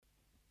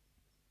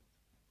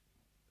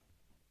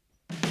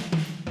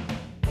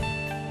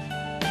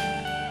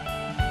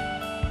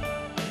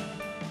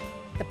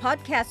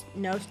Podcast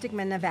No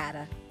Stigma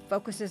Nevada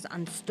focuses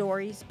on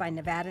stories by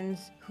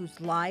Nevadans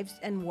whose lives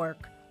and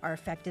work are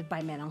affected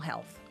by mental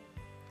health.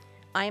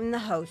 I am the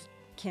host,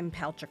 Kim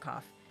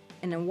Palchikoff,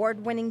 an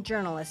award-winning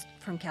journalist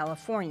from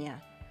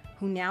California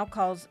who now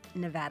calls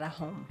Nevada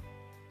home.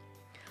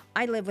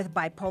 I live with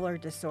bipolar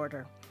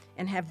disorder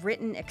and have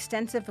written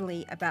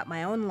extensively about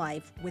my own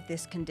life with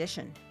this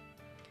condition.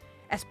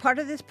 As part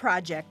of this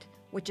project,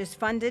 which is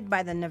funded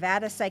by the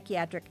Nevada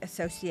Psychiatric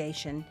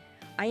Association,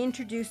 I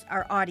introduce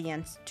our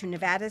audience to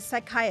Nevada's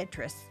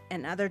psychiatrists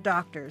and other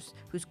doctors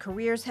whose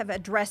careers have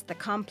addressed the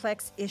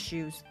complex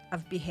issues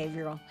of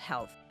behavioral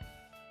health.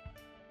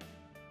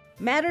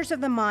 Matters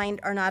of the mind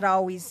are not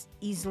always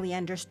easily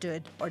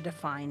understood or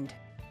defined.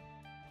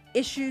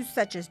 Issues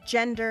such as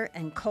gender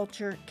and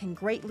culture can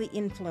greatly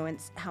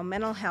influence how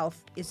mental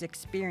health is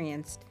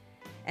experienced.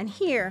 And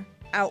here,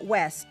 out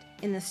west,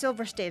 in the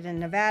Silver State of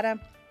Nevada,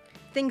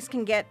 things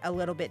can get a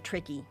little bit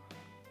tricky.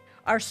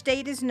 Our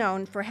state is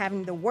known for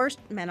having the worst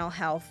mental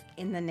health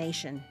in the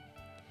nation,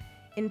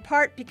 in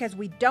part because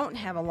we don't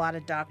have a lot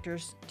of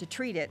doctors to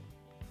treat it,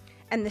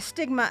 and the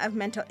stigma of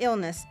mental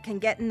illness can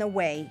get in the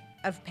way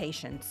of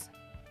patients.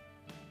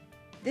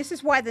 This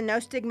is why the No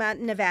Stigma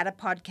Nevada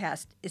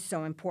podcast is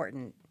so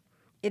important.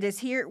 It is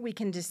here we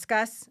can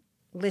discuss,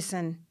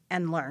 listen,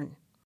 and learn.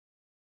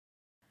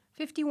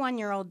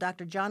 51-year-old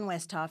Dr. John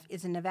Westhoff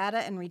is a Nevada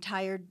and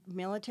retired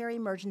military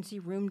emergency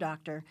room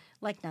doctor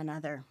like none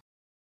other.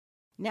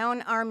 Now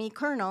an Army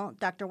colonel,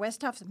 Dr.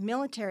 Westhoff's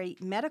military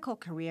medical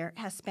career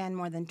has spanned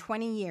more than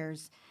 20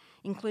 years,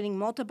 including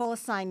multiple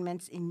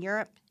assignments in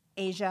Europe,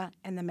 Asia,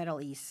 and the Middle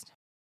East.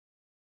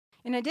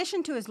 In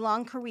addition to his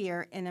long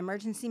career in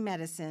emergency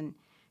medicine,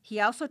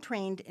 he also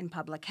trained in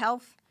public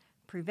health,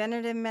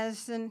 preventative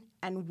medicine,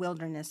 and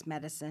wilderness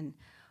medicine,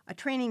 a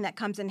training that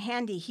comes in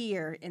handy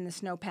here in the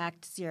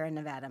snow-packed Sierra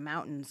Nevada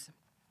mountains.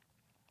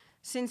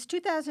 Since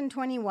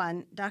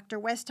 2021, Dr.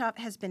 Westhoff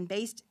has been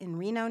based in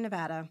Reno,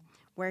 Nevada,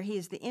 where he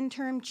is the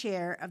interim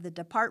chair of the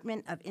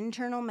Department of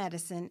Internal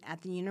Medicine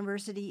at the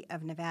University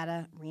of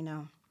Nevada,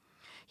 Reno.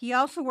 He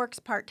also works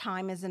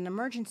part-time as an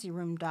emergency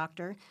room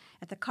doctor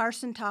at the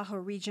Carson-Tahoe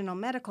Regional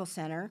Medical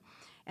Center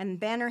and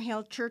Banner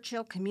Hill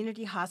Churchill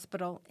Community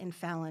Hospital in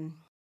Fallon.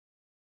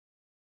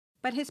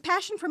 But his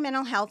passion for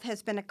mental health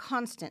has been a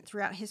constant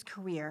throughout his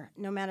career,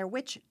 no matter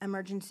which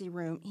emergency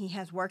room he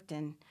has worked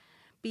in,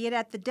 be it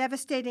at the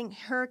devastating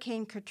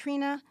Hurricane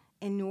Katrina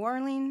in New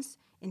Orleans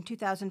in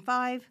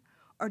 2005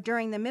 or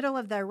during the middle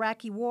of the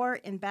Iraqi War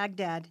in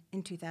Baghdad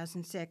in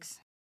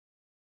 2006.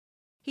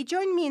 He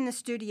joined me in the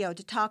studio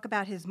to talk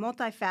about his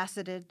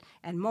multifaceted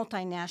and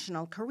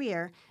multinational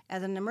career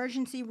as an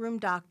emergency room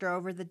doctor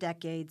over the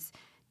decades,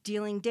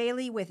 dealing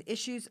daily with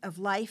issues of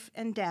life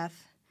and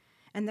death,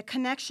 and the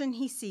connection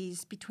he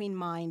sees between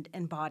mind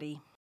and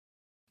body.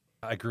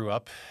 I grew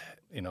up,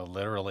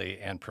 literally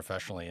and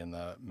professionally in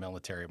the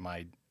military.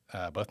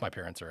 Both my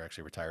parents are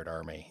actually retired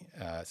Army,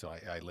 so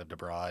I lived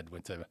abroad,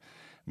 went to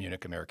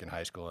Munich American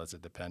High School as a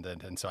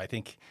dependent. And so I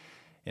think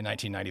in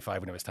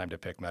 1995, when it was time to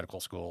pick medical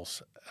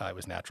schools, it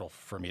was natural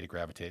for me to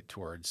gravitate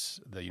towards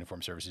the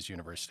Uniformed Services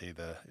University,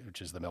 which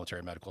is the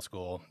military medical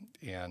school.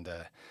 And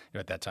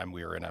at that time,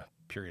 we were in a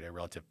period of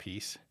relative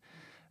peace.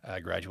 I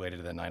graduated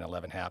and then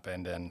 9/11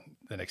 happened, and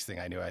the next thing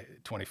I knew,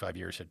 25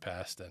 years had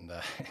passed, and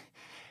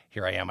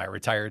here I am. I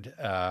retired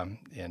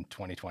in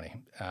 2020.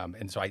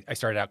 And so I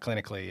started out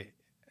clinically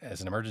as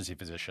an emergency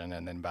physician,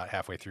 and then about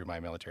halfway through my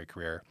military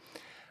career,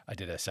 I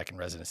did a second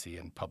residency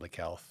in public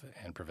health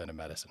and preventive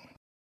medicine.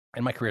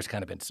 And my career's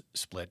kind of been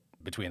split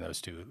between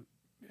those two,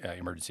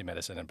 emergency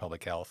medicine and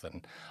public health,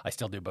 and I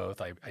still do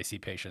both. I see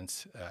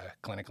patients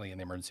clinically in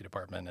the emergency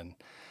department, and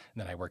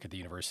then I work at the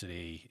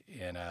university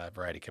in a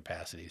variety of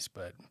capacities,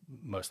 but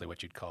mostly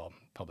what you'd call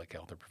public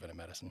health or preventive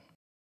medicine.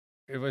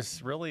 It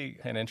was really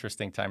an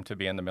interesting time to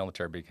be in the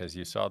military because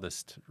you saw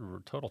this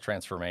total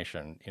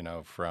transformation,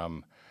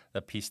 from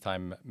the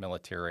peacetime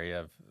military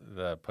of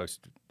the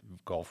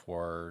post-Gulf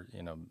War,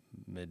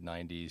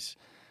 mid-90s,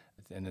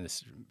 and then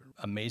this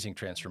amazing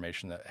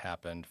transformation that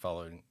happened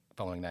following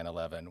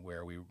 9/11,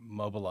 where we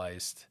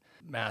mobilized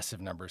massive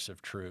numbers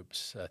of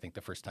troops. I think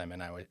the first time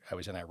I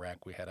was in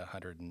Iraq, we had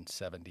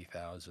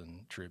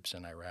 170,000 troops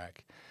in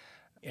Iraq.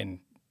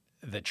 And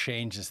the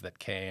changes that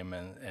came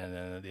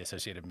and the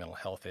associated mental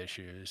health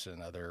issues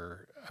and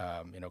other,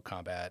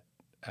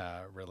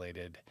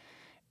 combat-related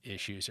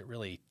issues, it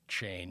really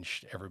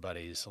changed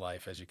everybody's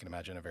life, as you can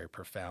imagine, in a very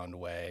profound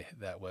way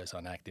that was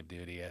on active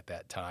duty at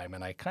that time.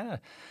 And I kind of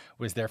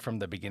was there from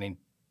the beginning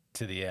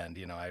to the end.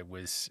 I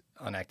was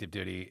on active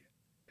duty,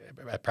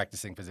 a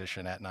practicing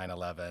physician at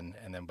 9/11,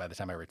 and then by the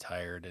time I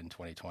retired in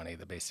 2020,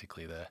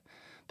 basically the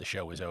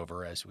show was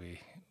over, as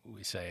we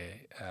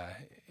say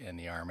in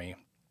the Army.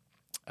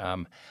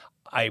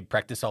 I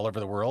practiced all over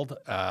the world.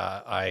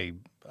 I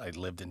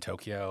lived in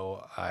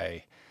Tokyo.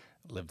 I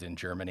lived in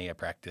Germany. I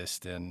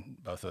practiced in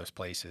both of those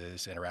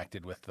places,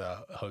 interacted with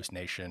the host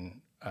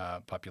nation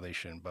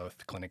population,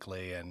 both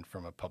clinically and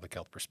from a public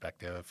health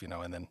perspective,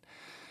 and then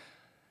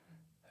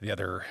the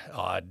other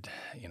odd,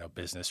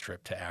 business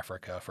trip to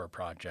Africa for a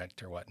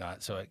project or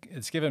whatnot. So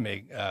it's given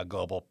me a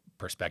global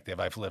perspective.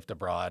 I've lived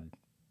abroad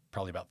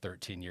probably about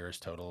 13 years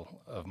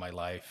total of my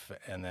life,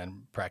 and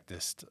then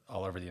practiced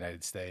all over the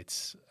United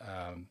States,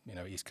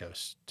 East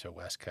Coast to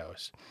West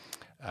Coast.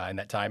 In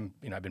that time,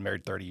 I've been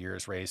married 30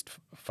 years, raised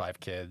 5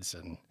 kids,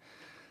 and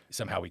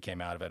somehow we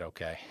came out of it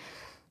okay.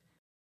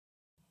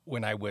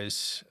 When I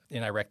was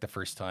in Iraq the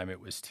first time, it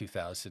was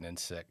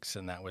 2006,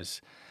 and that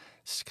was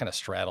kind of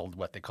straddled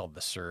what they called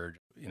the surge.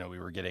 We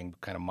were getting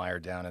kind of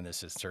mired down in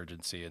this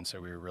insurgency, and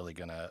so we were really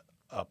going to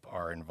up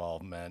our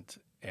involvement.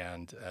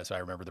 And as I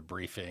remember the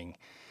briefing,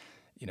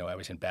 I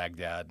was in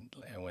Baghdad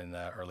when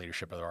our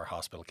leadership of our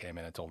hospital came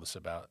in and told us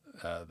about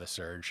the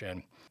surge.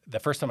 And the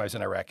first time I was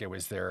in Iraq, I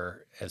was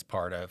there as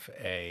part of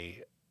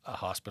a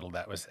hospital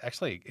that was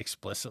actually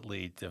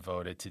explicitly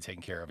devoted to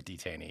taking care of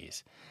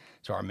detainees.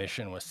 So our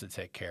mission was to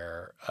take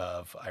care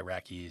of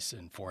Iraqis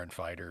and foreign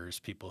fighters,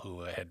 people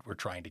who were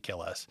trying to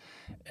kill us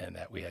and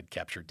that we had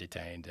captured,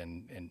 detained,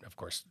 and of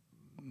course,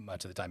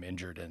 much of the time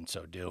injured in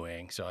so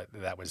doing. So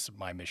that was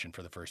my mission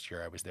for the first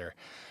year I was there.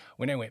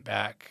 When I went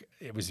back,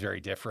 it was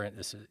very different.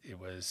 It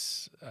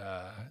was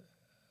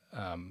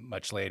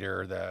much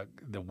later.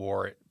 The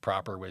war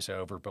proper was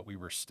over, but we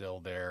were still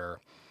there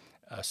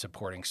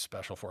supporting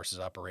special forces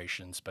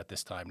operations. But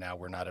this time now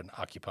we're not an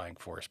occupying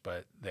force,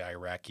 but the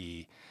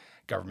Iraqi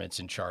government's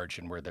in charge,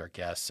 and we're their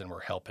guests, and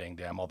we're helping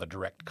them. All the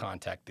direct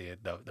contact,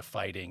 the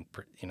fighting,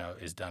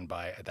 is done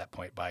at that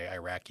point by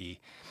Iraqi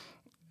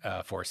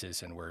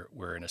forces, and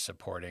we're in a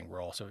supporting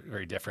role. So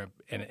very different.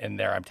 And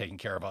there, I'm taking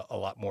care of a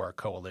lot more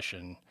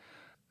coalition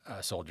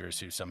soldiers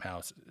who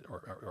somehow,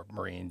 or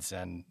Marines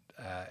and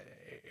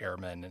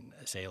airmen and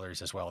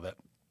sailors as well, that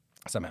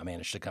somehow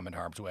managed to come in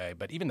harm's way.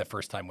 But even the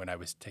first time when I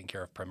was taking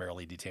care of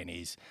primarily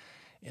detainees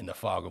in the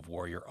fog of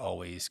war, you're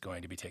always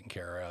going to be taking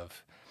care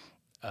of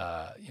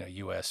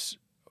U.S.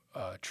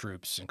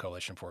 Troops and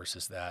coalition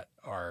forces that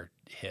are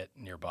hit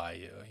nearby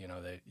you.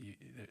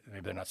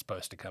 Maybe they're not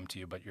supposed to come to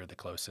you, but you're the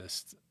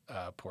closest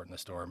port in the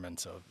storm, and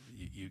so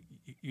you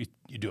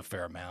do a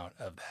fair amount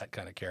of that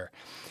kind of care.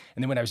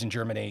 And then when I was in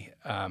Germany,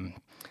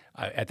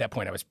 at that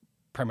point I was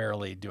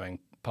primarily doing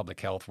public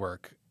health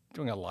work,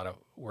 doing a lot of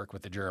work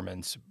with the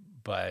Germans,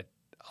 but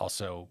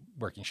also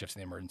working shifts in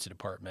the emergency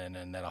department,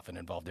 and that often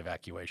involved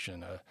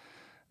evacuation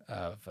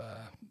of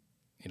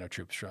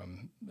troops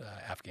from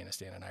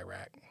Afghanistan and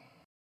Iraq.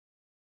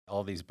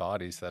 All these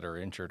bodies that are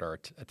injured are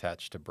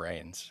attached to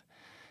brains,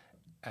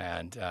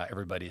 and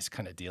everybody's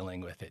kind of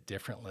dealing with it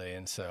differently.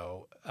 And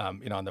so,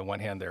 on the one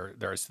hand,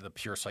 there's the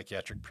pure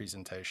psychiatric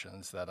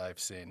presentations that I've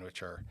seen,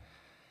 which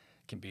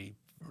can be,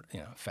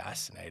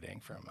 fascinating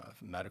from a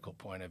medical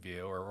point of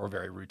view, or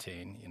very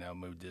routine,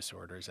 mood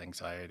disorders,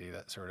 anxiety,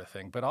 that sort of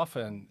thing. But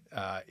often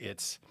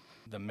it's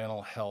the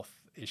mental health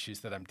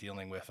issues that I'm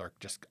dealing with are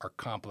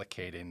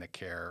complicating the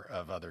care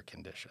of other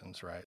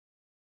conditions, right?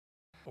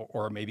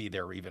 Or maybe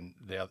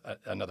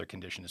another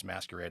condition is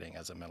masquerading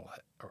as a mental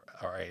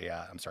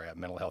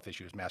health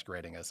issue is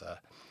masquerading as a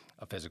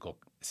physical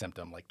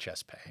symptom like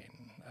chest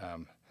pain,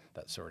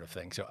 that sort of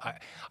thing. So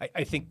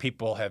I think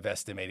people have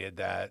estimated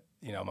that,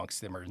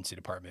 amongst the emergency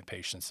department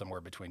patients,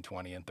 somewhere between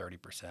 20 and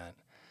 30%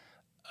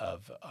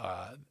 of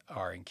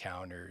our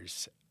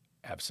encounters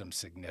have some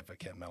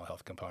significant mental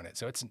health component.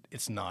 So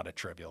it's not a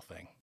trivial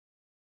thing.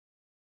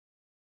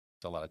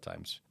 A lot of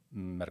times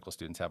medical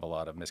students have a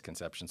lot of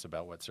misconceptions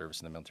about what service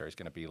in the military is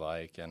going to be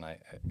like, and I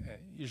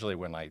usually,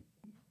 when I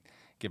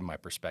give them my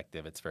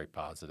perspective, it's very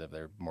positive.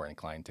 They're more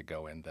inclined to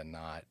go in than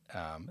not.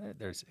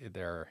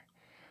 There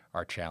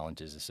are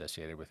challenges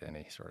associated with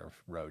any sort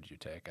of road you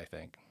take, I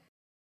think.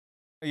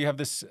 You have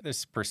this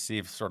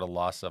perceived sort of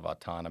loss of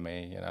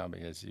autonomy,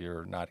 because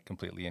you're not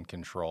completely in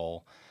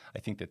control. I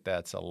think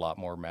that's a lot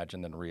more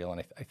imagined than real,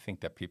 and I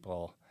think that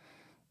people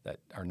that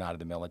are not in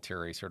the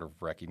military sort of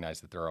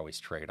recognize that there are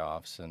always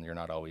trade-offs, and you're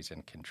not always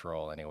in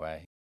control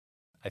anyway.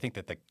 I think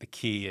that the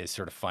key is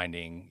sort of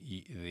finding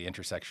the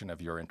intersection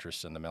of your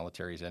interests and the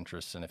military's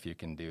interests, and if you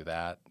can do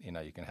that,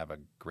 you can have a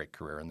great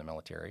career in the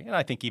military. And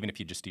I think even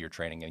if you just do your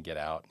training and get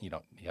out, you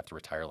have to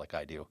retire like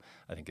I do.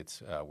 I think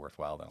it's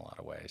worthwhile in a lot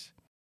of ways.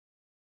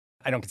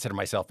 I don't consider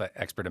myself an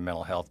expert in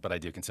mental health, but I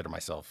do consider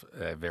myself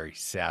very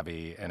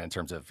savvy. And in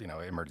terms of,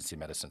 emergency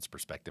medicine's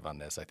perspective on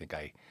this, I think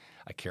I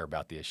care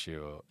about the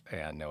issue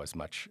and know as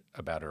much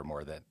about it or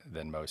more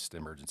than most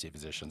emergency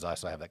physicians. I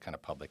also have that kind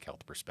of public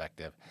health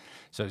perspective.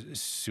 So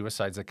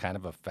suicide's a kind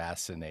of a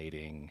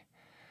fascinating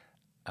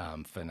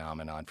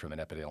phenomenon from an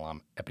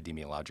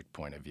epidemiologic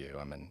point of view. I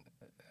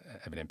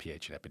have an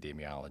MPH in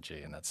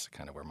epidemiology, and that's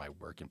kind of where my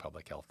work in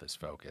public health is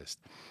focused.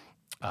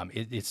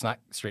 It's not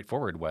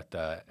straightforward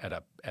at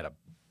a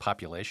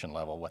population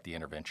level what the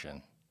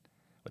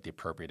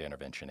appropriate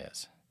intervention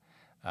is.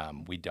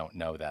 We don't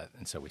know that,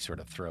 and so we sort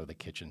of throw the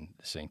kitchen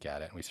sink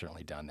at it, and we've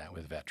certainly done that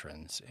with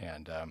veterans.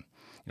 And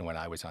when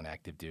I was on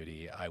active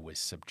duty, I was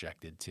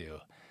subjected to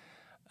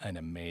an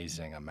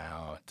amazing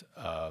amount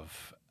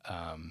of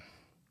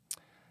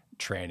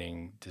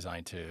training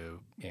designed to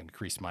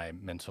increase my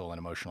mental and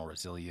emotional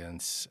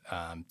resilience,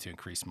 to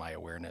increase my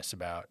awareness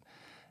about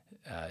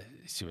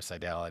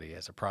suicidality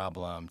as a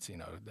problem, to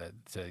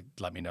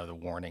let me know the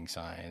warning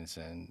signs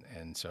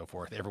and so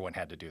forth. Everyone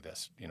had to do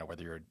this.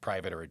 Whether you're a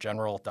private or a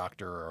general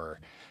doctor or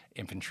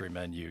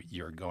infantryman,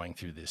 you're going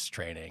through this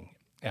training.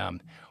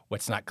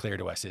 What's not clear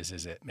to us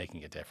is it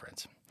making a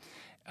difference?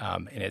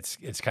 And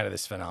it's kind of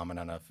this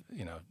phenomenon of,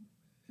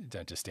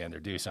 don't just stand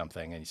there, do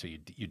something. And so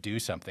you do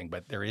something,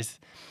 but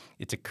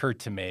it's occurred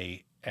to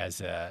me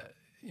as a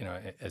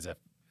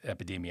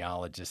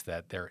epidemiologist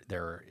that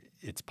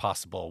it's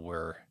possible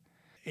we're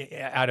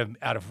out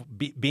of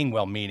being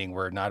well-meaning,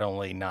 we're not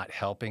only not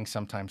helping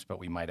sometimes, but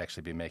we might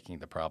actually be making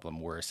the problem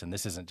worse. And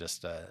this isn't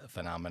just a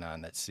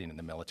phenomenon that's seen in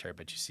the military,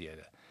 but you see it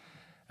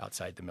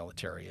outside the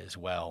military as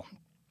well.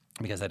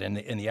 Because that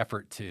in the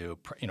effort to,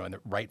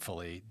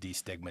 rightfully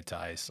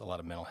destigmatize a lot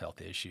of mental health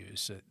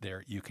issues,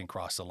 there you can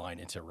cross the line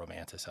into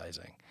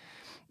romanticizing.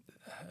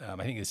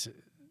 I think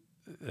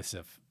this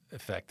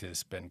effect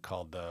has been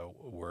called the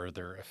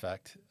Werther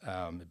effect.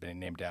 It's been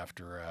named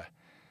after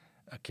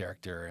a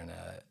character in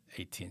a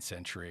 18th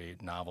century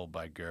novel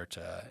by Goethe.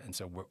 And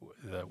so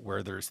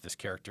Werther's this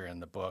character in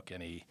the book,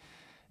 and he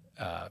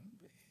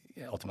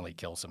ultimately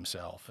kills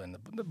himself. And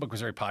the book was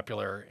very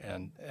popular,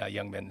 and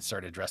young men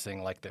started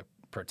dressing like the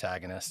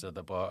protagonist of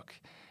the book,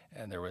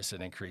 and there was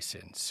an increase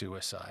in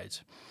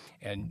suicides.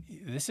 And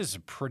this is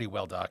pretty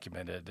well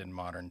documented in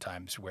modern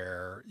times,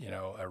 where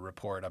a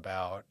report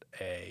about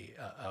a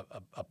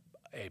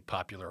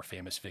popular or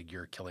famous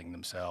figure killing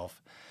themselves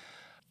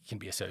can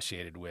be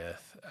associated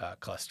with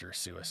cluster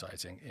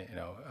suicides, an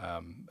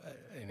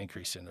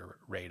increase in the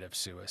rate of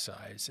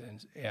suicides,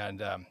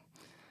 and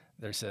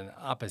there's an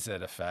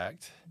opposite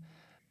effect.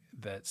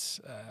 That's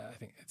I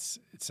think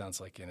it sounds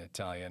like an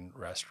Italian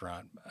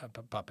restaurant,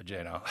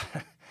 Papageno,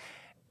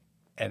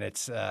 and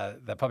it's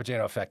the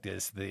Papageno effect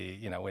is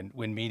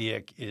when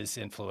media is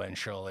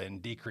influential in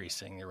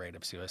decreasing the rate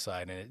of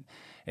suicide, and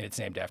it's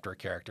named after a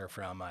character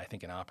from I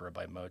think an opera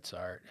by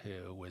Mozart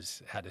who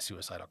had a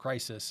suicidal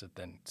crisis, and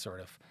then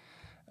sort of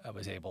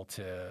was able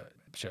to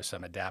show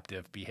some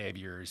adaptive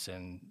behaviors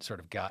and sort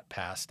of got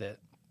past it,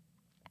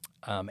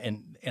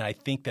 and I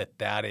think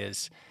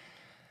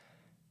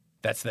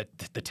that's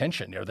the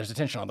tension. There's a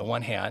tension. On the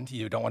one hand,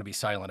 you don't want to be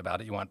silent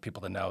about it. You want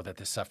people to know that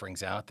this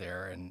suffering's out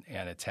there and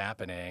it's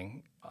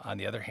happening. On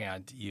the other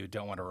hand, you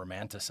don't want to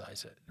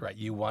romanticize it, right?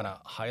 You want to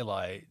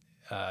highlight,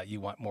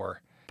 you want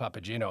more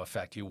Papageno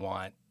effect. You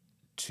want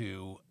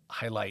to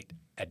highlight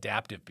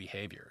adaptive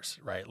behaviors,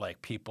 right?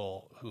 Like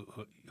people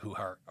who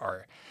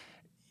are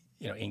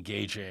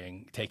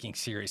engaging, taking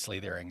seriously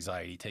their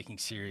anxiety, taking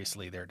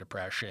seriously their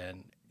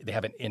depression. They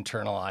have an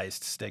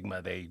internalized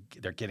stigma.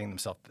 They're getting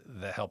themselves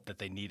the help that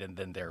they need, and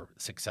then they're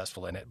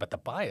successful in it. But the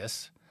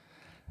bias,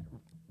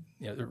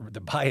 the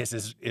bias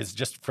is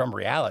just from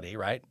reality,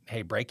 right?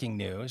 Hey, breaking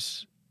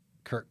news: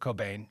 Kurt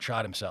Cobain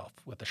shot himself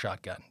with a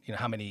shotgun.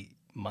 How many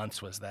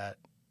months was that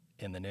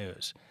in the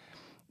news?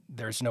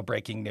 There's no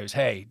breaking news.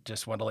 Hey,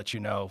 just want to let you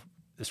know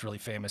this really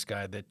famous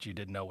guy that you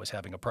didn't know was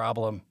having a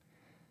problem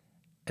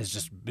has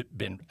just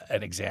been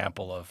an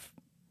example of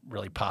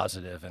really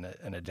positive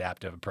and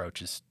adaptive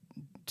approaches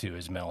to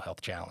his mental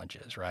health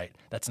challenges, right?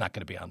 That's not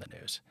going to be on the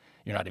news.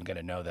 You're not even going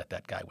to know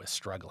that guy was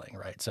struggling,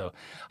 right? So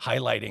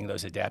highlighting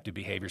those adaptive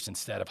behaviors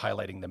instead of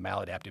highlighting the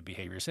maladaptive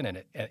behaviors,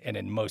 and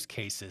in most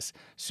cases,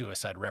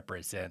 suicide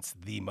represents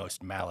the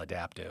most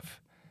maladaptive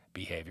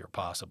behavior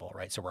possible,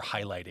 right? So we're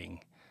highlighting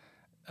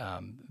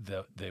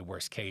the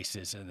worst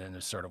cases, and then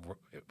there's sort of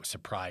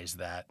surprised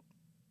that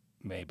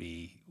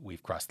maybe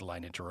we've crossed the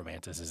line into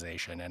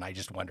romanticization. And I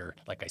just wonder,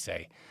 like I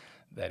say,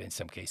 that in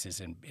some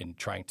cases in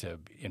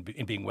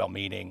being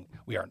well-meaning,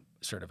 we aren't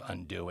sort of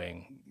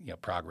undoing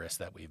progress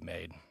that we've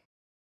made.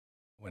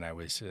 When I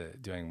was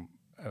doing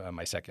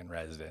my second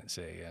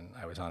residency, and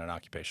I was on an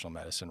occupational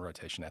medicine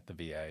rotation at the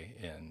VA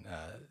in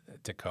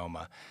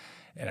Tacoma,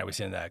 and I was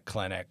in that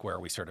clinic where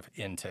we sort of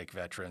intake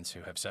veterans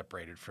who have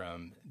separated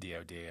from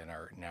DOD and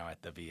are now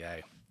at the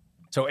VA.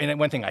 So, and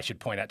one thing I should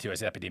point out too,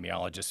 as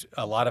epidemiologists,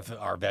 a lot of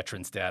our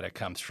veterans data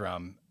comes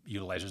from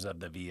utilizers of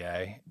the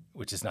VA,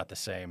 which is not the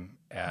same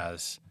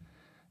as,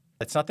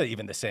 it's not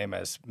even the same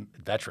as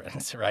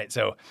veterans, right?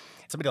 So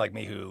somebody like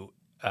me who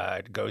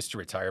goes to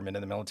retirement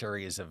in the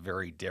military is a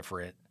very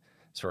different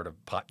sort of,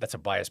 that's a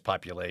biased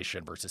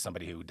population versus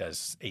somebody who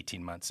does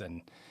 18 months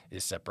and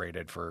is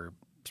separated for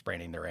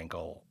spraining their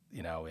ankle,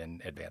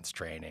 in advanced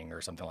training or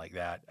something like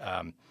that.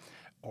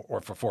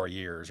 Or for 4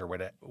 years or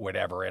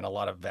whatever. And a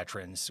lot of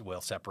veterans will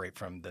separate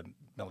from the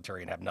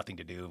military and have nothing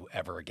to do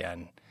ever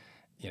again,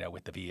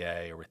 with the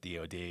VA or with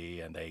DOD,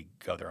 and they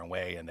go their own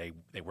way, and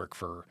they work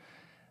for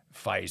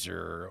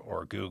Pfizer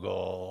or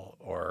Google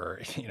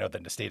or,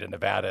 the state of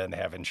Nevada, and they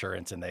have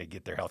insurance, and they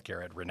get their health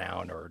care at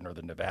Reno or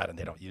Northern Nevada, and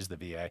they don't use the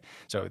VA.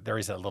 So there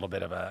is a little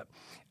bit of a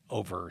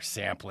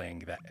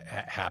oversampling that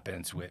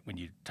happens when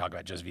you talk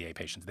about just VA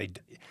patients.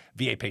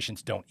 VA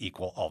patients don't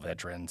equal all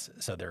veterans.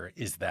 So there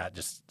is that,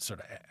 just sort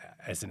of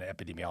as an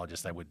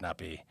epidemiologist, I would not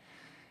be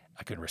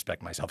I couldn't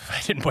respect myself if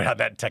I didn't point out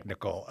that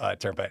technical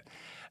term. But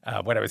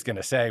what I was going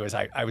to say was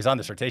I was on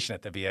this rotation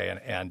at the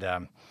VA, and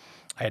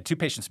I had two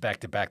patients back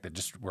to back that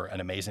just were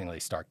an amazingly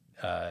stark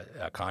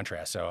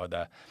contrast. So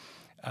the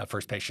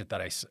first patient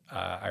that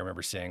I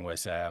remember seeing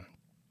was a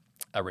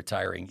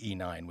retiring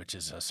E9, which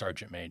is a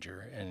sergeant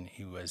major, and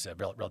he was a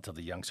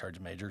relatively young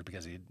sergeant major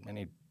because he'd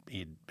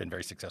been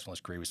very successful in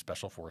his career with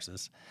special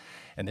forces,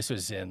 and this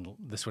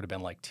would have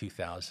been like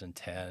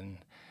 2010,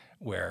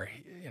 where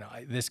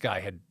this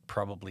guy had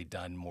probably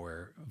done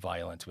more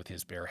violence with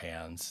his bare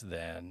hands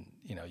than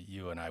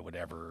you and I would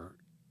ever,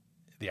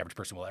 the average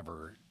person will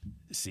ever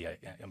see,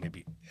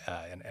 maybe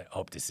and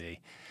hope to see.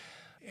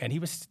 And he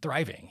was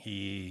thriving.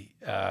 He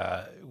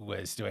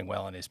was doing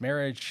well in his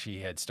marriage. He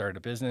had started a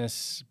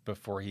business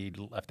before he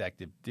left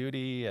active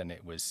duty, and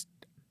it was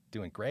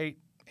doing great.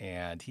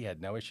 And he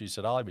had no issues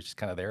at all. He was just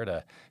kind of there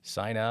to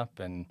sign up.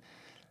 And,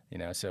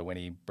 so when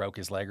he broke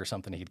his leg or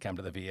something, he'd come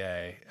to the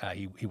VA.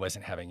 He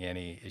wasn't having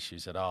any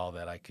issues at all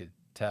that I could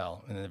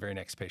tell. And then the very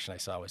next patient I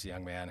saw was a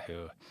young man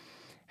who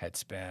had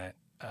spent,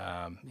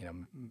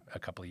 a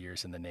couple of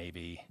years in the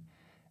Navy,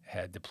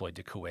 had deployed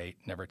to Kuwait,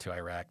 never to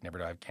Iraq, never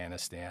to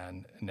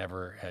Afghanistan,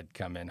 never had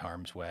come in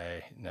harm's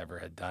way, never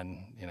had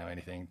done,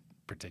 anything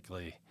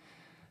particularly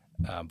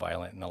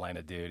violent in the line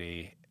of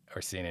duty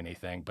or seen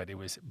anything. But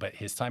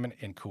his time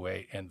in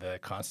Kuwait and the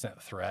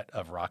constant threat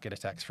of rocket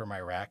attacks from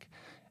Iraq,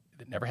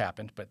 that never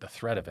happened, but the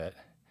threat of it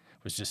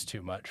was just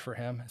too much for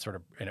him.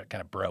 It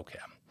kind of broke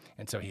him.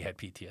 And so he had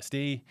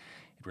PTSD,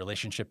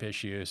 relationship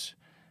issues,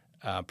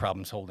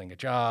 problems holding a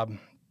job.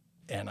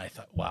 And I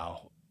thought,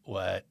 wow,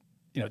 what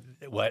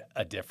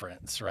a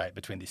difference, right,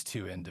 between these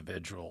two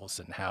individuals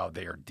and how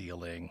they are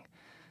dealing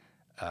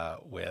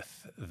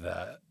with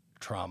the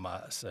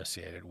trauma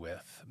associated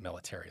with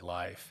military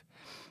life.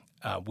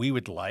 We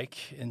would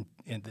like in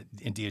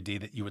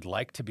DoD that you would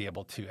like to be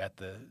able to, at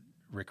the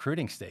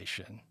recruiting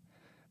station,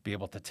 be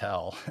able to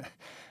tell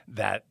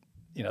that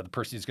the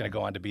person who's going to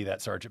go on to be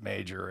that sergeant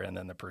major, and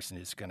then the person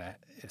who's going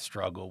to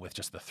struggle with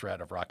just the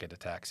threat of rocket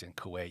attacks in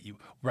Kuwait.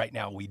 Right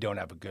now, we don't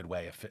have a good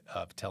way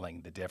of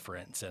telling the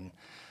difference, and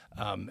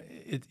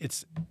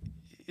it's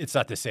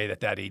not to say that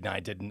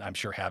E9 didn't, I'm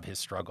sure, have his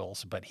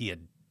struggles, but he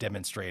had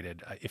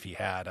demonstrated, if he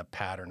had, a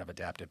pattern of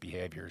adaptive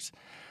behaviors,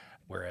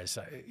 whereas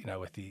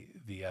with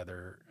the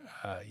other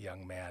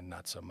young man,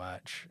 not so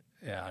much.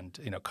 And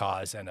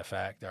cause and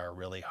effect are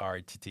really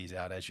hard to tease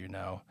out, as you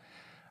know.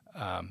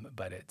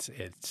 But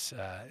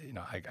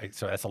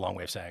so that's a long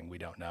way of saying we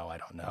don't know. I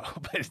don't know,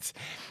 but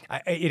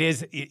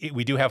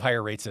we do have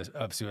higher rates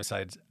of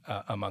suicides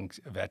among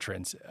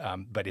veterans,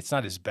 but it's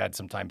not as bad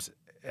sometimes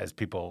as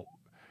people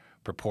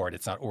purport.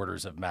 It's not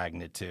orders of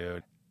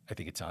magnitude. I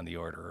think it's on the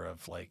order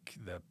of like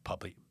the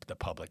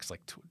public's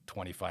like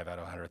 25 out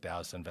of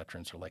 100,000.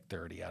 Veterans are like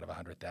 30 out of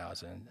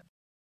 100,000.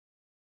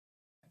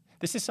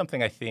 This is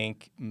something I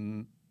think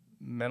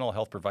mental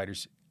health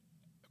providers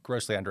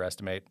grossly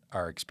underestimate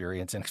our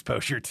experience and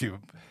exposure to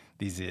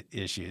these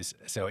issues.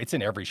 So it's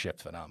an every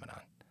shift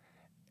phenomenon.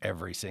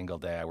 Every single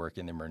day I work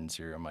in the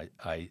emergency room,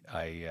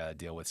 I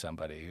deal with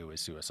somebody who is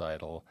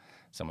suicidal,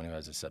 someone who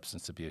has a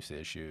substance abuse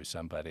issue,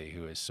 somebody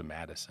who is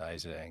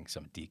somaticizing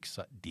some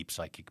deep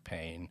psychic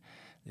pain,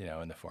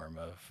 in the form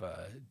of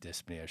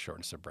dyspnea,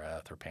 shortness of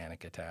breath, or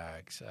panic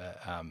attacks.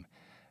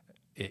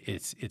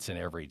 It's an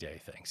everyday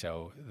thing.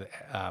 So,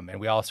 and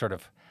we all sort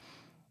of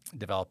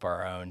develop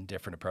our own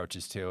different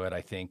approaches to it.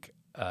 I think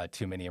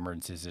too many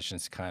emergency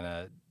physicians kind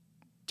of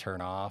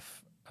turn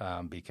off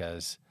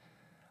because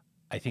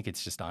I think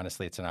it's just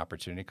honestly, it's an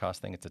opportunity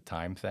cost thing. It's a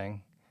time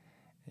thing.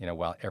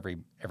 While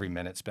every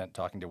minute spent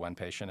talking to one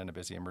patient in a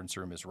busy emergency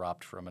room is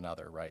robbed from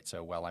another, right?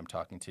 So while I'm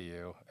talking to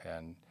you,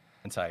 and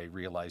once I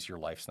realize your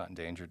life's not in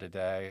danger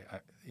today,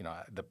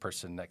 the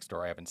person next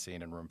door I haven't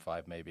seen in room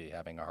 5 may be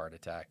having a heart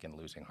attack and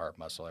losing heart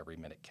muscle. Every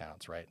minute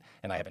counts, right?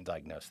 And I haven't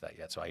diagnosed that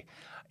yet. So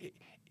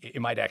it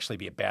might actually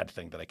be a bad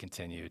thing that I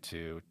continue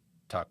to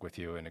talk with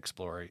you and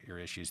explore your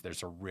issues.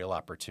 There's a real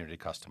opportunity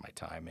cost to my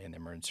time in the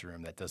emergency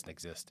room that doesn't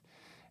exist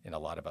in a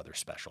lot of other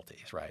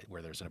specialties, right?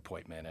 Where there's an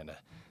appointment and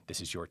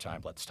this is your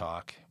time, let's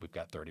talk. We've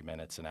got 30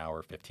 minutes, an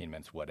hour, 15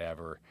 minutes,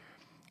 whatever.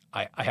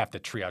 I have to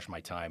triage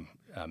my time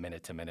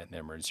minute to minute in the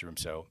emergency room.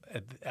 So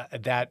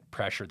that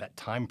pressure, that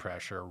time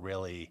pressure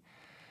really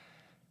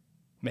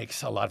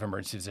makes a lot of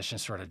emergency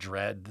physicians sort of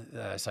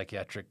dread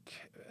psychiatric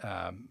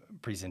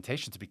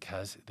presentations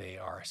because they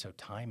are so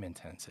time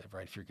intensive,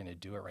 right? If you're going to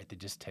do it right, they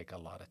just take a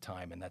lot of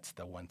time, and that's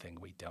the one thing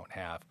we don't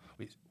have.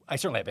 I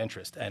certainly have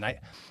interest, and I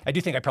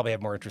do think I probably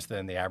have more interest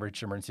than the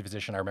average emergency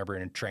physician. I remember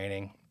in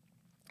training,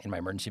 in my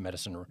emergency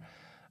medicine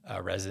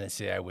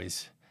residency, I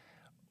was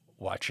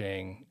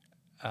watching,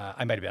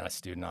 I might have been a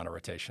student on a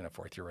rotation, a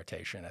fourth-year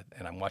rotation,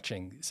 and I'm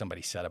watching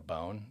somebody set a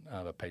bone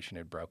of a patient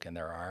who'd broken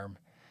their arm.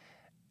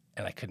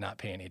 And I could not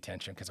pay any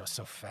attention because I was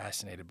so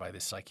fascinated by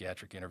this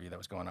psychiatric interview that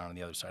was going on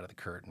the other side of the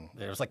curtain.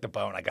 It was like the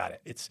bone. I got it.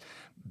 It's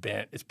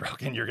bent. It's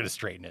broken. You're going to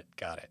straighten it.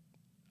 Got it.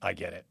 I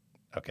get it.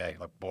 Okay.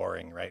 Like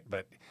boring, right?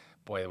 But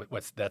boy,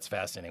 that's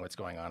fascinating. What's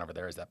going on over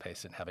there? Is that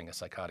patient having a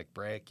psychotic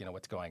break?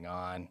 What's going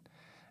on?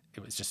 it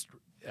was just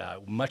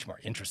much more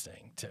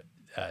interesting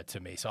to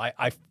me. So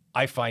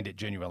I find it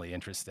genuinely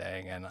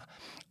interesting, and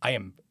I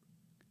am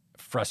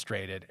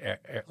frustrated,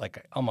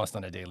 like almost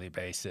on a daily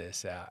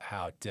basis,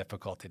 how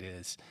difficult it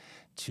is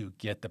to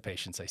get the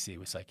patients I see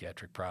with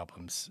psychiatric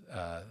problems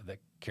the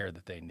care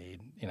that they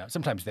need.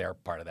 Sometimes they're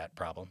part of that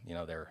problem.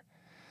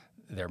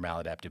 Their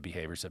maladaptive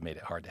behaviors have made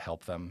it hard to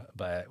help them.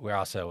 But we're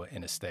also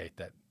in a state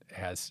that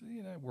has,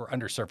 we're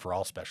underserved for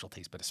all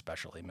specialties, but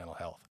especially mental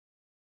health.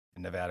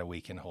 In Nevada, we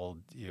can hold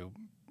you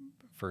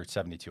for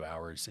 72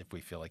 hours if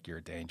we feel like you're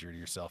a danger to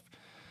yourself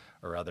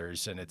or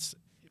others, and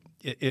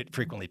it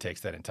frequently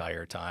takes that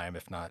entire time,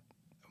 if not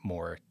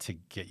more, to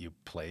get you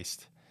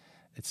placed.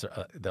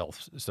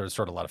 There's sort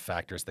of a lot of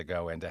factors that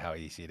go into how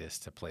easy it is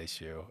to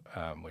place you,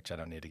 which I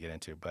don't need to get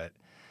into, but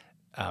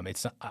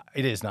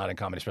it is not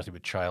uncommon, especially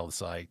with child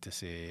psych, to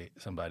see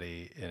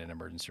somebody in an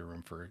emergency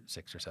room for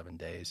 6 or 7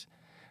 days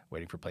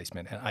waiting for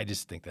placement, and I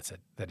just think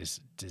that is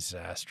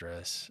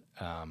disastrous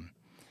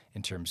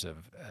in terms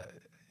of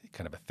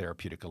kind of a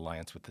therapeutic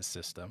alliance with the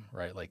system,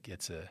 right? Like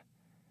it's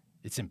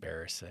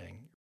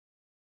embarrassing.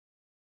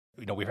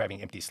 We were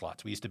having empty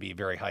slots. We used to be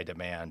very high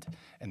demand,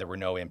 and there were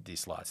no empty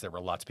slots. There were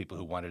lots of people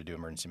who wanted to do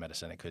emergency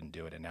medicine and couldn't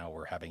do it, and now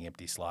we're having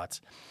empty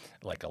slots,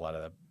 like a lot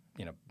of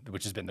the,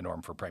 which has been the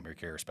norm for primary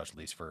care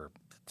specialties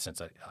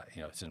since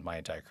my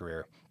entire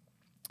career.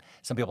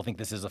 Some people think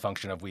this is a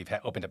function of we've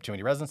opened up too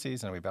many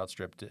residencies and we've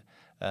outstripped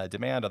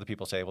demand. Other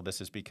people say, well,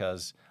 this is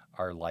because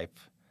our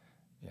life,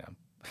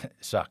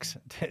 sucks,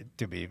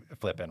 to be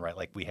flippant, right?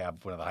 Like we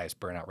have one of the highest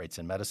burnout rates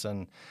in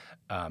medicine.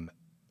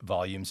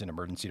 Volumes in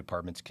emergency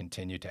departments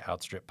continue to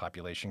outstrip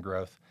population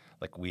growth.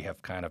 Like we have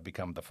kind of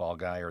become the fall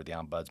guy or the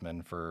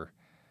ombudsman for,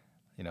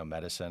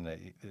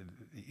 medicine.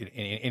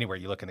 Anywhere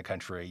you look in the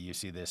country, you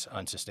see this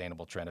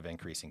unsustainable trend of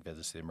increasing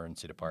visits to the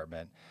emergency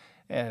department.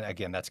 And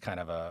again, that's kind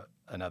of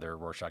another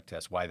Rorschach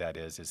test. Why that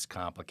is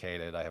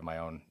complicated. I have my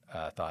own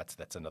thoughts.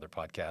 That's another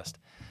podcast.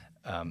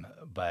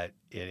 But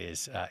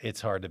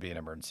it's hard to be an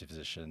emergency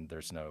physician.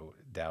 There's no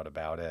doubt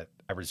about it.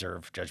 I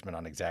reserve judgment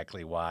on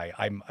exactly why.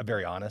 I'm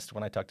very honest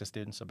when I talk to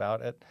students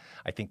about it.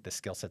 I think the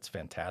skill set's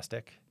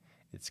fantastic.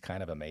 It's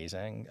kind of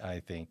amazing.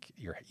 I think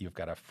you've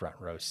got a front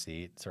row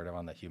seat sort of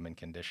on the human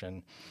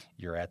condition.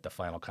 You're at the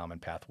final common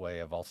pathway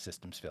of all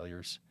systems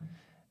failures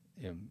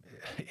in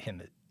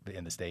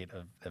the state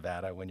of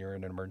Nevada. When you're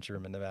in an emergency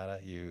room in Nevada,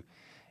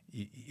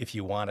 if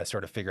you want to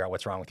sort of figure out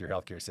what's wrong with your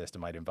healthcare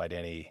system, I'd invite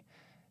any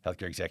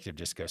healthcare executive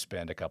just go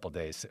spend a couple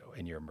days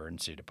in your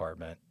emergency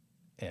department,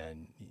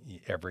 and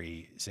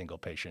every single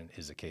patient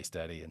is a case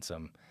study in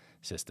some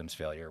systems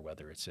failure,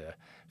 whether it's a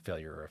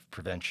failure of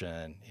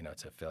prevention,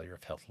 it's a failure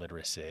of health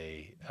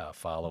literacy,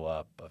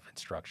 follow-up of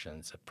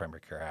instructions, of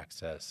primary care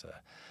access.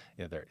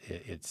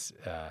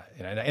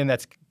 And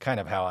that's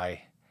kind of how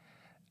I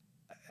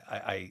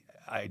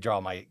draw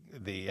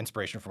the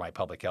inspiration for my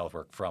public health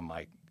work from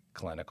my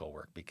clinical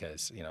work,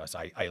 because as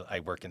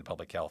I work in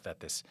public health at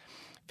this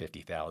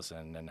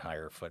 50,000 and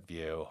higher foot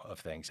view of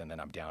things, and then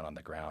I'm down on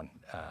the ground,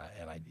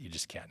 and you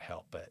just can't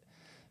help but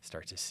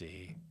start to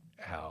see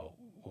how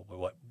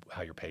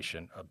your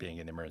patient being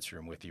in the emergency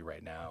room with you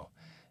right now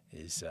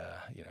is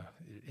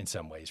in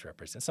some ways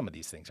represents. Some of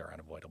these things are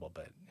unavoidable,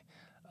 but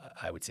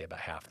I would say about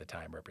half the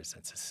time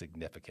represents a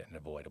significant and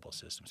avoidable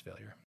systems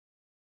failure.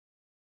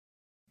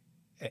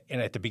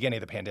 And at the beginning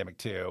of the pandemic,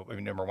 too,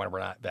 number one, we're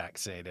not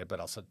vaccinated, but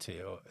also,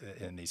 two,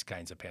 in these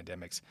kinds of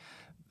pandemics,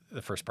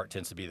 the first part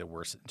tends to be the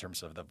worst in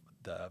terms of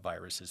the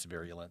virus's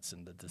virulence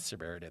and the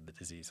severity of the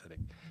disease that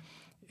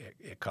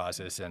it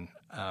causes. And,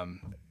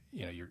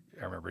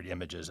 I remember the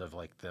images of,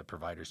 like, the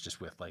providers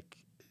just with, like,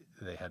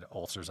 they had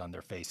ulcers on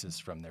their faces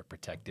from their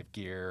protective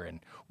gear, and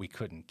we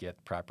couldn't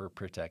get proper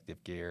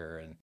protective gear.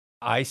 And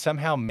I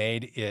somehow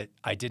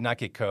I did not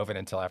get COVID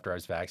until after I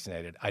was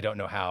vaccinated. I don't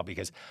know how,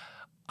 because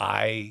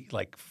I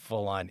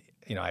full on,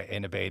 I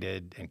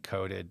intubated and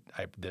coded.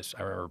 I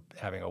remember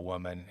having a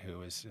woman who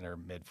was in her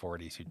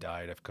mid-40s who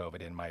died of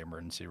COVID in my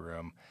emergency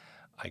room.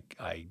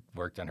 I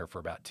worked on her for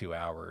about 2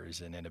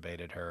 hours and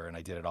intubated her, and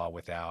I did it all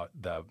without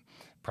the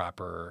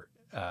proper,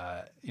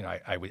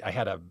 I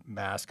had a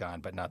mask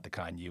on, but not the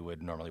kind you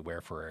would normally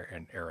wear for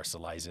an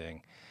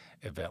aerosolizing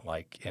event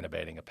like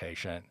intubating a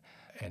patient.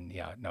 And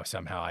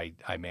somehow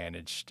I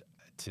managed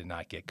to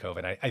not get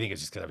COVID. I think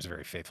it's just because I was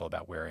very faithful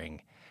about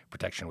wearing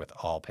protection with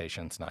all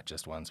patients, not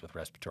just ones with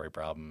respiratory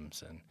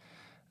problems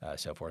and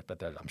so forth.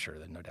 But I'm sure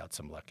there's no doubt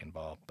some luck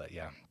involved. But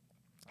yeah,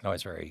 I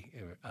was very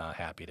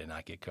happy to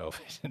not get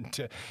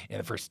COVID. In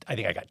the first,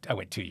 I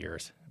went 2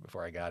 years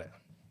before I got it.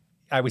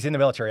 I was in the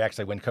military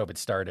actually when COVID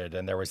started,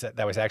 and that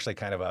was actually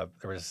kind of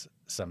there was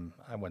some,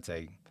 I wouldn't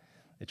say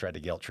they tried to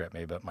guilt trip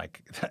me, but my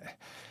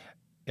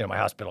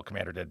hospital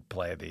commander did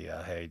play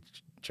the hey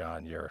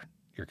John, your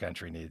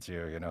country needs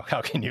you.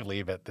 How can you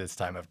leave at this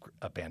time of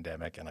a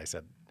pandemic? And I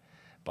said,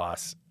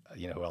 boss,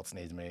 who else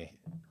needs me?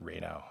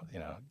 Reno.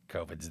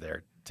 COVID's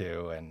there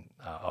too, and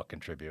I'll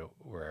contribute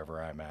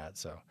wherever I'm at.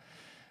 So,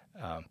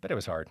 but it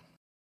was hard.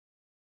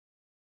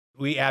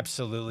 We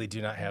absolutely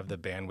do not have the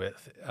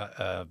bandwidth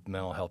of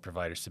mental health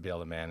providers to be able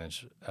to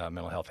manage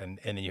mental health. And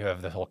then you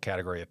have the whole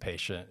category of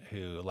patient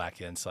who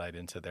lack insight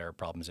into their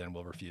problems and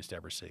will refuse to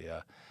ever see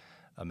a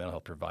mental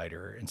health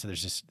provider. And so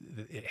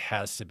it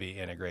has to be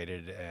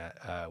integrated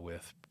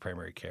with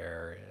primary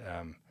care.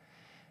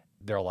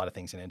 There are a lot of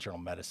things in internal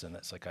medicine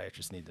that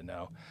psychiatrists need to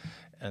know,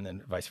 and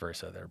then vice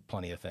versa. There are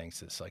plenty of things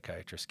that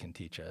psychiatrists can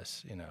teach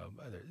us.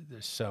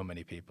 There's so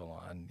many people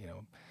on,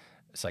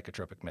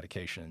 psychotropic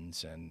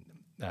medications, and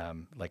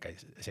like I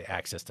say,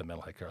 access to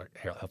mental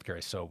health care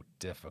is so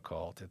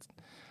difficult. It's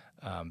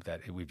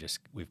that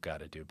we've got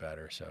to do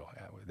better. So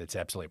it's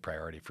absolutely a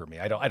priority for me.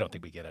 I don't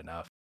think we get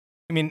enough.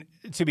 I mean,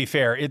 to be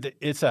fair,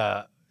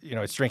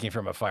 it's drinking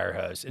from a fire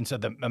hose. And so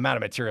the amount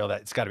of material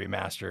that's got to be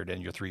mastered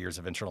in your 3 years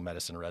of internal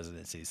medicine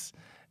residencies,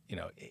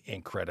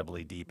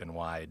 incredibly deep and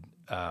wide.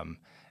 And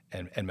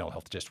mental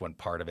health is just one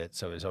part of it.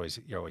 So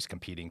you're always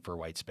competing for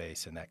white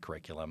space in that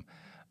curriculum.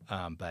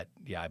 But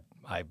yeah,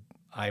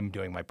 I'm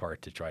doing my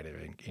part to try to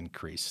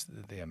increase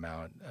the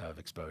amount of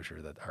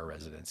exposure that our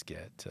residents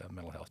get to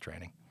mental health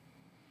training.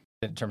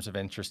 In terms of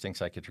interesting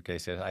psychiatric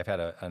cases, I've had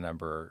a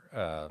number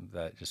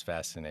that just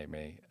fascinate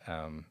me.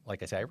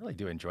 Like I say, I really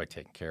do enjoy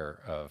taking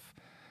care of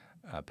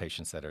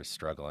patients that are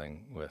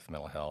struggling with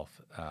mental health,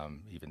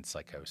 even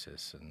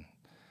psychosis and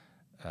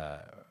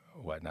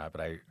whatnot.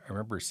 But I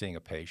remember seeing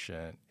a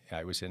patient.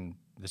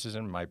 This is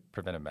in my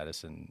preventive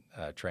medicine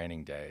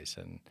training days,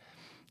 and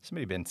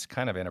somebody had been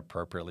kind of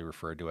inappropriately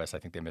referred to us. I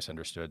think they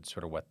misunderstood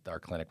sort of what our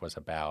clinic was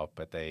about.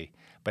 But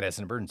as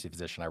an emergency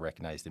physician, I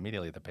recognized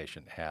immediately the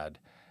patient had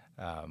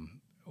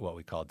what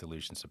we call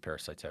delusions of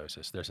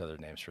parasitosis. There's other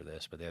names for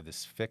this, but they have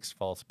this fixed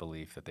false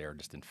belief that they are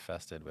just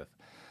infested with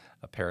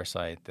a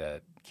parasite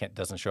that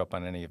doesn't show up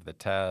on any of the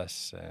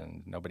tests,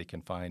 and nobody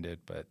can find it,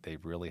 but they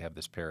really have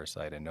this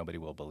parasite, and nobody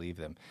will believe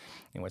them.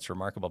 And what's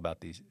remarkable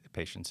about these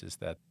patients is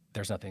that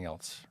there's nothing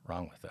else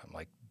wrong with them.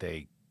 Like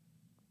they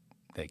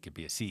could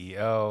be a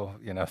CEO.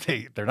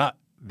 They're not.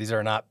 These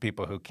are not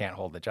people who can't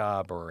hold the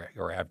job or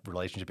have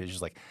relationship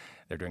issues. Like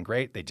they're doing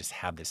great. They just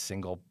have this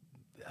single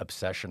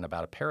obsession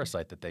about a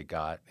parasite that they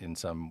got in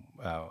some,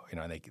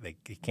 and they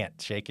can't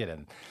shake it,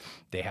 and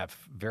they have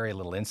very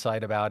little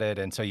insight about it.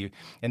 And so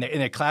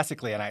they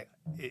classically,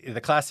 the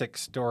classic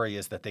story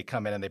is that they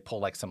come in and they pull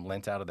like some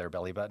lint out of their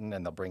belly button,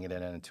 and they'll bring it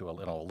in into a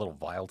little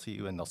vial to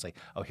you, and they'll say,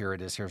 "Oh, here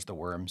it is. Here's the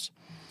worms."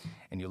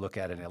 And you look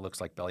at it, and it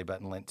looks like belly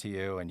button lint to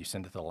you, and you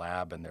send it to the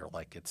lab, and they're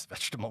like, "It's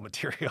vegetable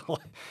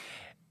material."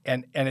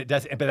 And it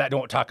does, but that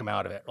don't talk them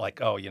out of it.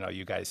 Like, oh,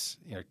 you guys,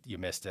 you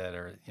missed it,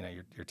 or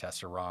your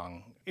tests are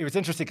wrong. It was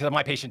interesting because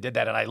my patient did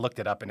that, and I looked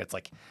it up, and it's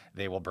like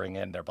they will bring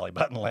in their belly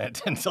button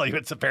lint and tell you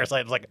it's a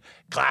parasite. It's like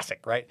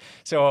classic, right?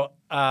 So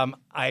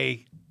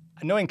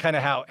knowing kind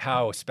of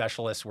how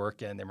specialists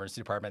work in the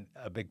emergency department,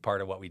 a big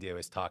part of what we do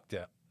is talk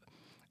to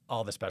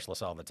all the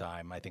specialists all the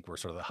time. I think we're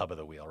sort of the hub of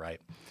the wheel, right?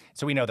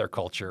 So we know their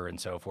culture and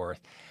so forth.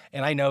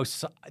 And I know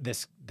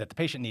that the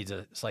patient needs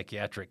a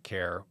psychiatric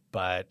care,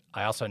 but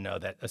I also know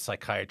that a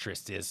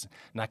psychiatrist is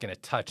not going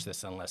to touch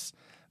this unless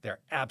they're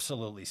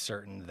absolutely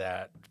certain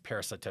that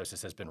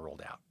parasitosis has been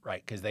ruled out,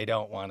 right? Because they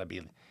don't want to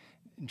be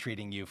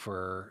treating you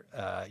for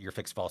your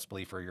fixed false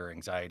belief or your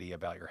anxiety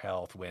about your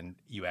health when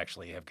you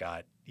actually have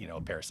got a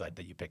parasite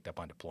that you picked up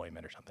on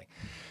deployment or something.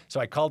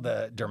 So I called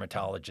the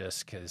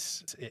dermatologist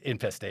because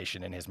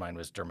infestation in his mind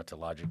was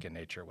dermatologic in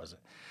nature.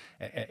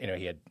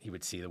 He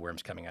would see the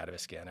worms coming out of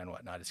his skin and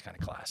whatnot. It's kind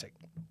of classic.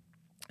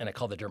 And I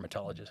called a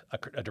dermatologist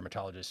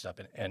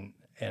up, and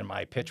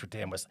my pitch to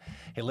him was,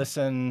 "Hey,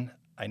 listen,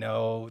 I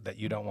know that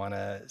you don't want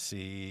to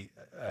see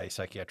a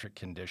psychiatric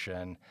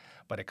condition,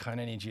 but I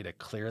kind of need you to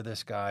clear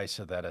this guy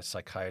so that a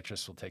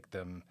psychiatrist will take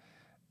them,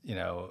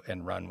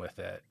 and run with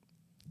it."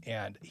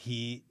 And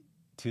he,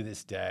 to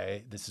this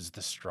day, this is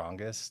the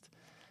strongest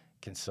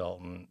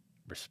consultant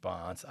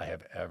response I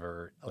have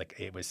ever,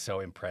 it was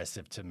so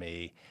impressive to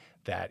me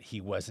that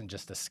he wasn't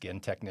just a skin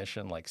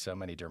technician like so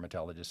many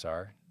dermatologists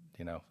are.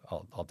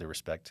 All due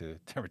respect to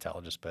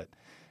dermatologists, but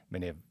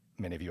many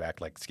of you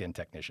act like skin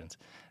technicians,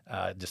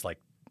 just like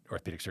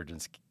orthopedic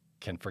surgeons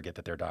can forget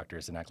that they're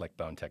doctors and act like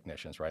bone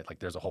technicians, right? Like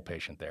there's a whole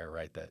patient there,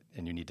 right?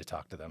 And you need to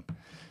talk to them.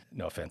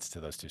 No offense to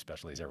those two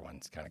specialties. Everyone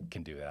kind of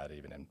can do that.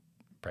 Even in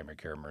primary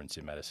care,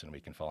 emergency medicine, we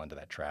can fall into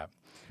that trap.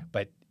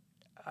 But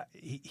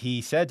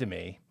he said to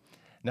me,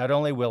 "Not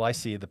only will I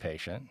see the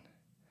patient,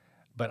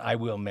 but I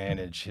will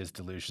manage his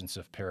delusions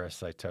of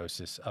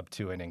parasitosis up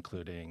to and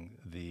including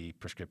the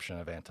prescription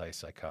of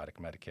antipsychotic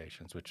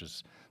medications," which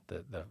is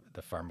the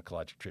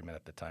pharmacologic treatment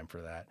at the time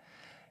for that.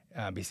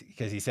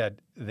 Because he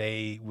said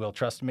they will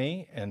trust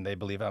me and they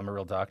believe I'm a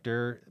real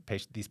doctor.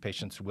 These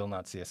patients will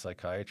not see a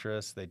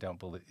psychiatrist. They don't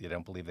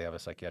believe they have a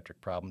psychiatric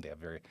problem. They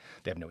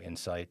have no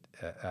insight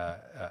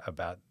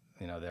about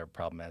their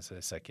problem as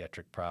a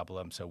psychiatric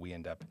problem. So we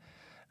end up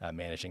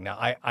managing. Now,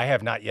 I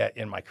have not yet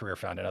in my career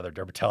found another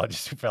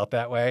dermatologist who felt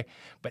that way,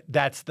 but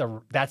that's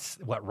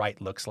what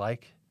right looks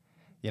like.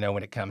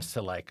 When it comes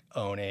to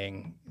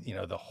owning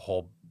the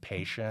whole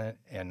patient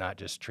and not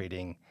just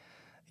treating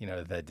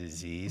the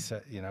disease,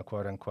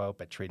 quote unquote,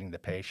 but treating the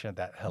patient,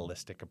 that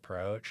holistic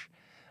approach.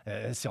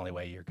 It's the only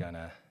way you're going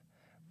to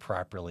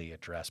properly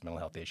address mental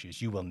health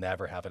issues. You will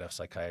never have enough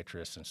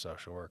psychiatrists and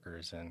social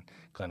workers and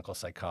clinical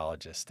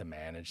psychologists to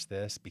manage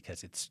this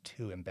because it's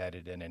too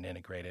embedded in and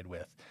integrated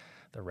with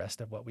the rest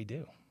of what we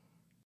do.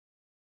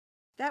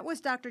 That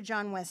was Dr.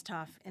 John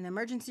Westhoff, an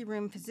emergency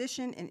room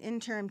physician and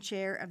interim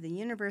chair of the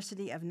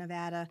University of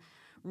Nevada,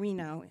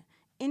 Reno,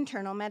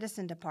 Internal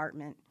Medicine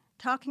Department,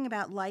 talking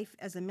about life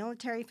as a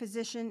military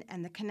physician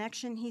and the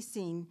connection he's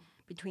seen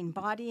between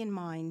body and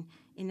mind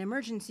in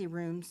emergency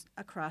rooms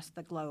across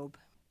the globe.